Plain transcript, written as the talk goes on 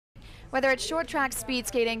Whether it's short track speed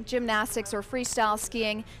skating, gymnastics, or freestyle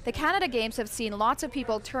skiing, the Canada Games have seen lots of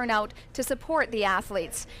people turn out to support the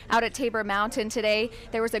athletes. Out at Tabor Mountain today,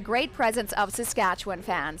 there was a great presence of Saskatchewan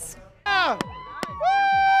fans.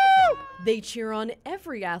 They cheer on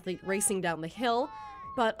every athlete racing down the hill,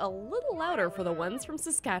 but a little louder for the ones from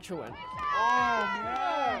Saskatchewan.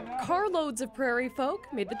 Carloads of prairie folk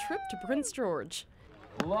made the trip to Prince George.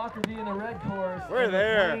 Lockerbie in the red course. We're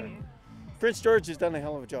there. Prince George has done a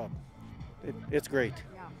hell of a job. It's great.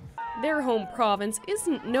 Their home province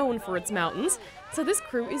isn't known for its mountains, so this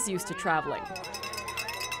crew is used to traveling.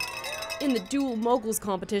 In the dual moguls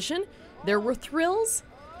competition, there were thrills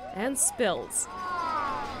and spills.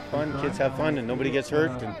 Fun, kids have fun and nobody gets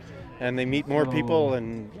hurt and they meet more people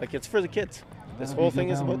and like it's for the kids. This whole thing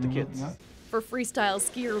is about the kids. For freestyle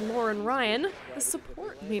skier Lauren Ryan, the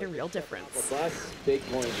support made a real difference. We're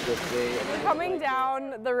coming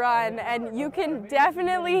down the run and you can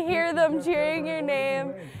definitely hear them cheering your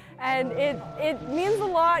name, and it means a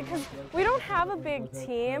lot because we don't have a big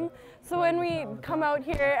team. So when we come out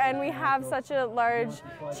here and we have such a large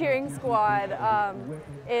cheering squad,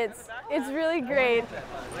 it's really great.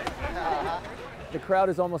 The crowd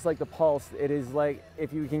is almost like the pulse. It is like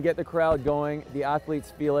if you can get the crowd going, the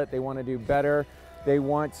athletes feel it, they want to do better, they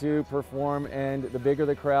want to perform, and the bigger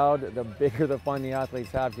the crowd, the bigger the fun the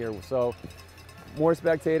athletes have here. So more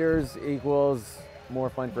spectators equals more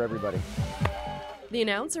fun for everybody. The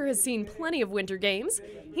announcer has seen plenty of winter games.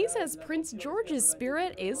 He says Prince George's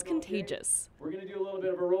spirit is contagious. We're going to do a little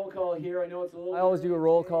bit of a roll call here. I always do a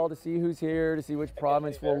roll call to see who's here, to see which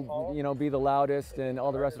province will, be the loudest and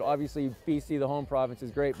all the rest of it. Obviously, BC, the home province,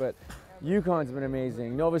 is great, but Yukon's been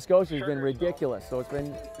amazing. Nova Scotia's been ridiculous, so it's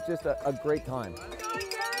been just a great time.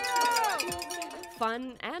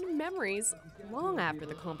 Fun and memories long after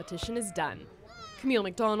the competition is done. Camille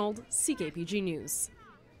McDonald, CKPG News.